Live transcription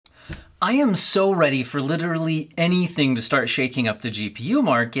I am so ready for literally anything to start shaking up the GPU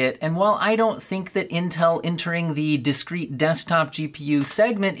market, and while I don't think that Intel entering the discrete desktop GPU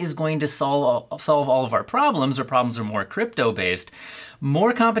segment is going to solve all of our problems, or problems are more crypto-based,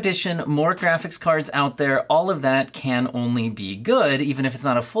 more competition, more graphics cards out there, all of that can only be good, even if it's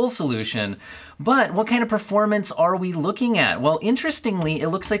not a full solution. But what kind of performance are we looking at? Well, interestingly, it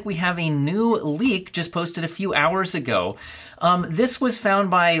looks like we have a new leak just posted a few hours ago. This was found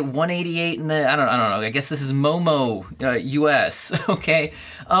by 188 in the, I don't know, I guess this is Momo US, okay?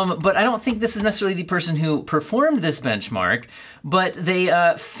 But I don't think this is necessarily the person who performed this benchmark, but they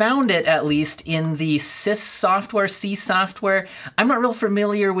found it at least in the C software. I'm not real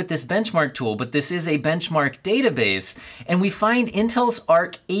familiar with this benchmark tool, but this is a benchmark database, and we find Intel's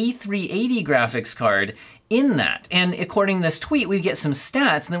Arc A380 graphics card in that. And according to this tweet, we get some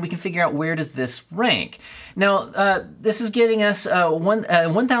stats, and then we can figure out where does this rank. Now, this is getting us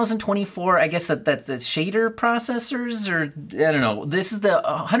 1024, I guess that's the shader processors, or I don't know. This is the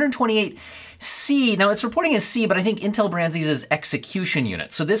 128C. Now, it's reporting as C, but I think Intel brands these as execution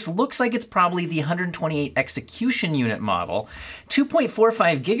units. So this looks like it's probably the 128 execution unit model.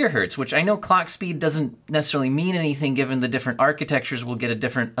 2.45 gigahertz, which I know clock speed doesn't necessarily mean anything given the different architectures will get a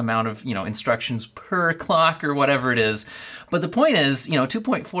different amount of, instructions per clock or whatever it is. But the point is,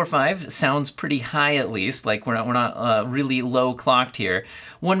 2.45 sounds pretty high at least, like we're not really low clocked here.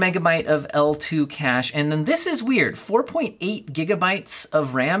 1 megabyte of L2 cache, and then this is weird, 4.8 gigabytes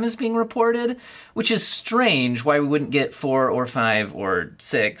of RAM is being reported, which is strange why we wouldn't get 4 or 5 or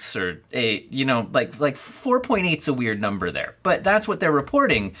 6 or 8, like 4.8's a weird number there, but that's what they're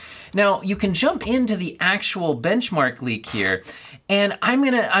reporting. Now, you can jump into the actual benchmark leak here, and I'm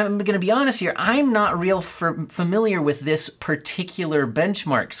gonna be honest here, I'm not real familiar with this particular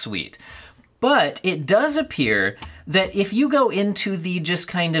benchmark suite. But it does appear that if you go into the just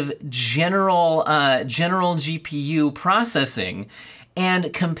kind of general GPU processing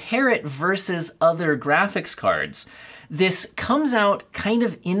and compare it versus other graphics cards, this comes out kind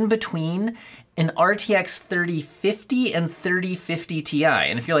of in between an RTX 3050 and 3050 Ti.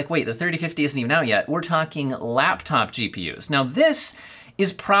 And if you're like, wait, the 3050 isn't even out yet, we're talking laptop GPUs. Now this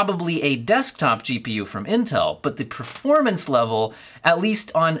is probably a desktop GPU from Intel, but the performance level, at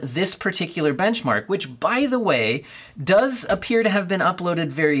least on this particular benchmark, which by the way, does appear to have been uploaded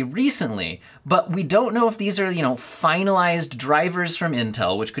very recently, but we don't know if these are, finalized drivers from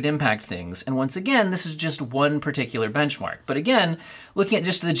Intel, which could impact things. And once again, this is just one particular benchmark. But again, looking at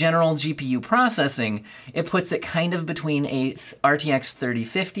just the general GPU processing, it puts it kind of between a RTX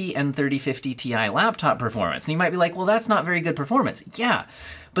 3050 and 3050 Ti laptop performance. And you might be like, well, that's not very good performance. Yeah,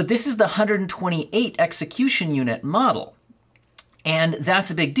 but this is the 128 execution unit model. And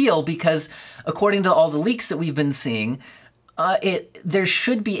that's a big deal because according to all the leaks that we've been seeing, there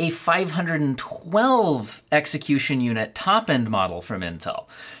should be a 512 execution unit top-end model from Intel.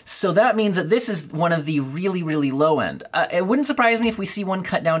 So that means that this is one of the really, really low end. It wouldn't surprise me if we see one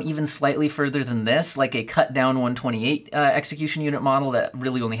cut down even slightly further than this, like a cut down 128 execution unit model that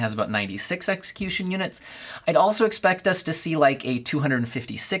really only has about 96 execution units. I'd also expect us to see like a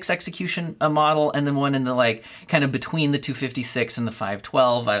 256 execution model, and then one in the kind of between the 256 and the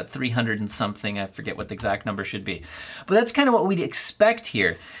 512 at 300 and something. I forget what the exact number should be. But that's kind of what we'd expect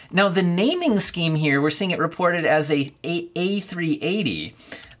here. Now the naming scheme here, we're seeing it reported as a A380.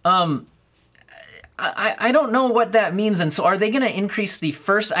 I don't know what that means, and so are they going to increase the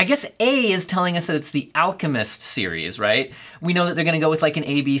first? I guess A is telling us that it's the Alchemist series, right? We know that they're going to go with like an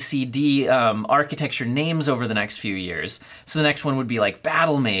A, B, C, D architecture names over the next few years. So the next one would be like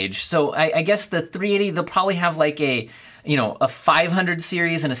Battle Mage. So I guess the 380, they'll probably have like a 500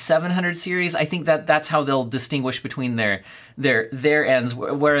 series and a 700 series. I think that's how they'll distinguish between their ends,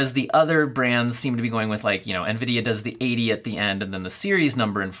 whereas the other brands seem to be going with NVIDIA does the 80 at the end and then the series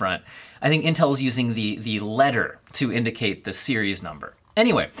number in front. I think Intel's using the letter to indicate the series number.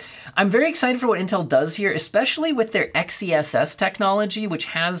 Anyway, I'm very excited for what Intel does here, especially with their XeSS technology, which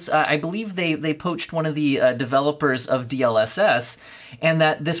has, I believe they poached one of the developers of DLSS, and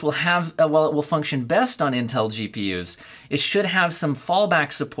that this will have, while it will function best on Intel GPUs, it should have some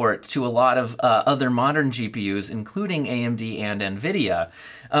fallback support to a lot of other modern GPUs, including AMD and NVIDIA,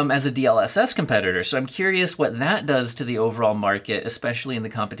 as a DLSS competitor. So I'm curious what that does to the overall market, especially in the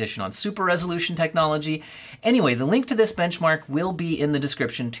competition on super resolution technology. Anyway, the link to this benchmark will be in the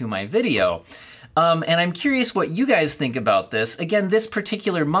description to my video. And I'm curious what you guys think about this. Again, this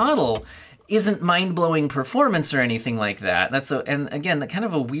particular model isn't mind-blowing performance or anything like that. And again, kind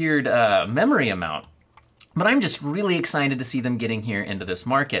of a weird memory amount. But I'm just really excited to see them getting here into this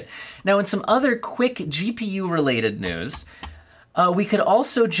market. Now, in some other quick GPU-related news, We could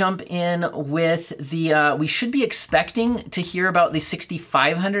also jump in with the, we should be expecting to hear about the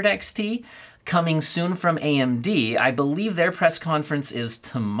 6500 XT coming soon from AMD. I believe their press conference is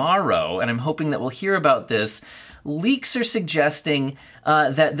tomorrow, and I'm hoping that we'll hear about this. Leaks are suggesting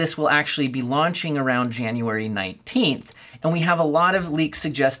that this will actually be launching around January 19th. And we have a lot of leaks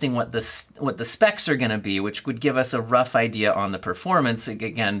suggesting what the specs are going to be, which would give us a rough idea on the performance,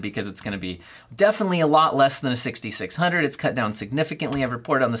 again, because it's going to be definitely a lot less than a 6600. It's cut down significantly. I've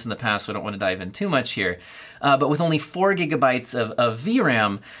reported on this in the past, so I don't want to dive in too much here. But with only 4 gigabytes of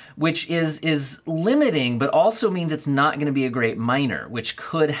VRAM, which is limiting, but also means it's not going to be a great miner, which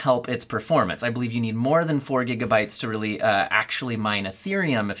could help its performance. I believe you need more than 4 gigabytes to really actually mine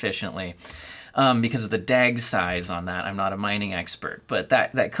Ethereum efficiently. Because of the DAG size on that. I'm not a mining expert, but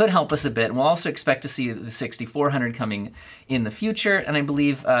that could help us a bit. And we'll also expect to see the 6400 coming in the future. And I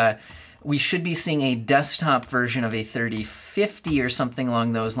believe we should be seeing a desktop version of a 3050 or something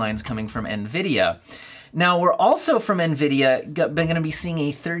along those lines coming from NVIDIA. Now, we're also from NVIDIA going to be seeing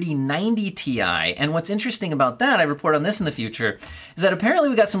a 3090 Ti, and what's interesting about that, I report on this in the future, is that apparently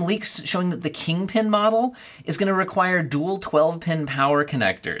we got some leaks showing that the Kingpin model is going to require dual 12-pin power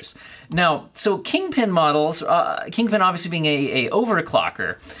connectors. Now, so Kingpin models, Kingpin obviously being a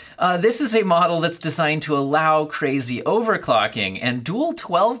overclocker, this is a model that's designed to allow crazy overclocking, and dual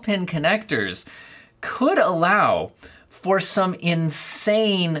 12-pin connectors could allow for some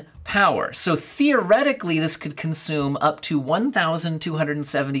insane power. So theoretically, this could consume up to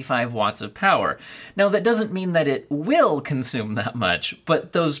 1,275 watts of power. Now, that doesn't mean that it will consume that much,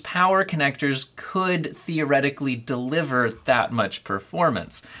 but those power connectors could theoretically deliver that much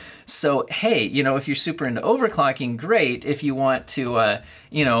performance. So, hey, you know, if you're super into overclocking, great. If you want to,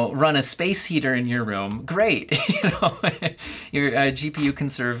 you know, run a space heater in your room, great. You know, your GPU can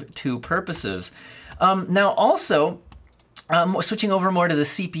serve two purposes. Now, also, switching over more to the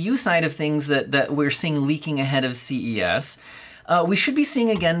CPU side of things that we're seeing leaking ahead of CES, we should be seeing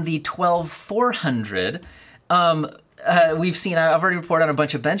again the 12400. We've seen, I've already reported on a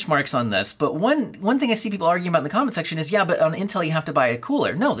bunch of benchmarks on this, but one thing I see people arguing about in the comment section is, yeah, but on Intel you have to buy a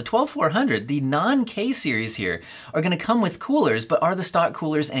cooler. No, the 12400, the non-K series here, are going to come with coolers, but are the stock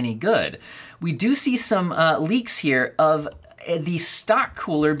coolers any good? We do see some leaks here of the stock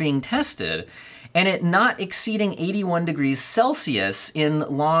cooler being tested, and it not exceeding 81 degrees Celsius in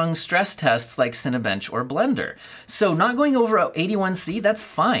long stress tests like Cinebench or Blender. So not going over 81C, that's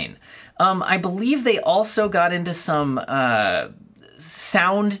fine. I believe they also got into some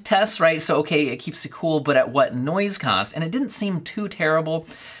sound tests, right? So, okay, it keeps it cool, but at what noise cost? And it didn't seem too terrible.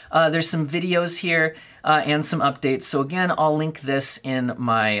 There's some videos here and some updates. So again, I'll link this in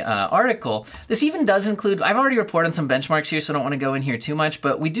my article. This even does include, I've already reported on some benchmarks here, so I don't want to go in here too much,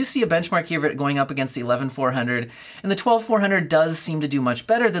 but we do see a benchmark here of it going up against the 11400, and the 12400 does seem to do much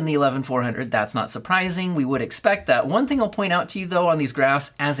better than the 11400. That's not surprising. We would expect that. One thing I'll point out to you though on these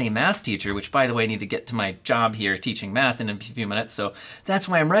graphs as a math teacher, which by the way, I need to get to my job here teaching math in a few minutes, so that's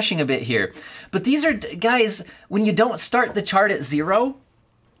why I'm rushing a bit here. But these are, guys, when you don't start the chart at 0,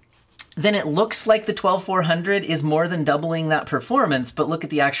 then it looks like the 12400 is more than doubling that performance, but look at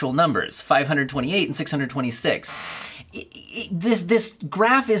the actual numbers, 528 and 626. This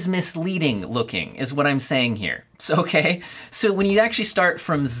graph is misleading looking, is what I'm saying here. So, okay, so when you actually start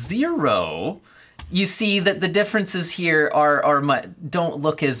from 0, you see that the differences here don't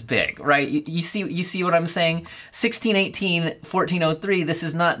look as big, right? You see what I'm saying? 1618, 1403, this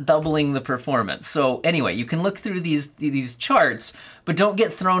is not doubling the performance. So anyway, you can look through these charts, but don't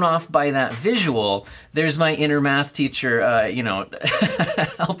get thrown off by that visual. There's my inner math teacher, you know,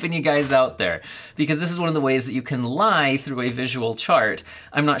 helping you guys out there, because this is one of the ways that you can lie through a visual chart.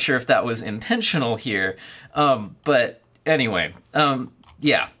 I'm not sure if that was intentional here, but anyway,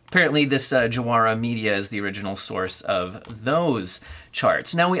 yeah. Apparently this Jawara Media is the original source of those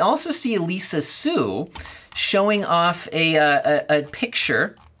charts. Now we also see Lisa Su showing off a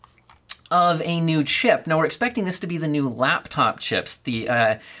picture of a new chip. Now we're expecting this to be the new laptop chips,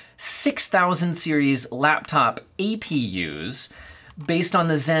 the 6000 series laptop APUs, based on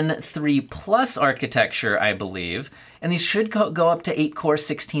the Zen 3 Plus architecture, I believe. And these should go up to 8-core,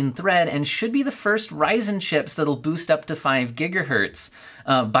 16-thread, and should be the first Ryzen chips that'll boost up to 5 gigahertz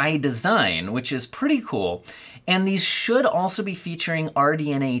by design, which is pretty cool. And these should also be featuring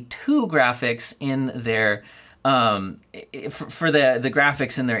RDNA 2 graphics in their for the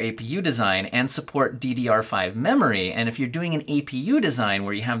graphics in their APU design, and support DDR5 memory. And if you're doing an APU design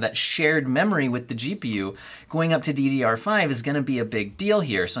where you have that shared memory with the GPU, going up to DDR5 is going to be a big deal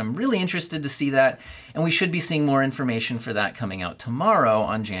here. So I'm really interested to see that, and we should be seeing more information for that coming out tomorrow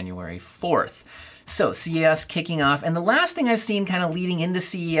on January 4th. So CES kicking off, and the last thing I've seen kind of leading into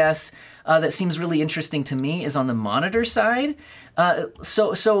CES that seems really interesting to me is on the monitor side.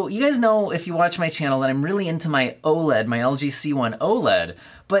 So you guys know, if you watch my channel, that I'm really into my OLED, my LG C1 OLED,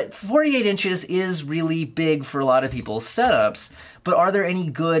 but 48 inches is really big for a lot of people's setups. But are there any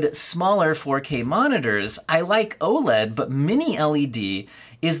good smaller 4K monitors? I like OLED, but mini LED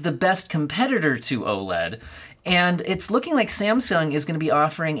is the best competitor to OLED. And it's looking like Samsung is going to be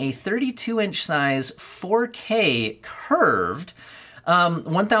offering a 32-inch size 4K curved,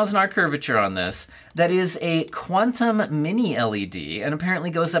 1000R curvature on this, that is a quantum mini LED and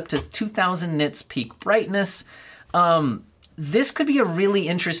apparently goes up to 2000 nits peak brightness. This could be a really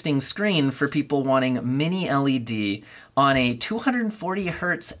interesting screen for people wanting mini LED on a 240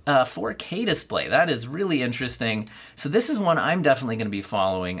 hertz 4K display. That is really interesting. So this is one I'm definitely going to be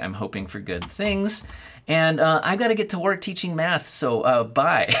following. I'm hoping for good things. And I got to get to work teaching math, so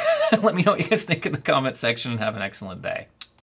bye. Let me know what you guys think in the comment section and have an excellent day.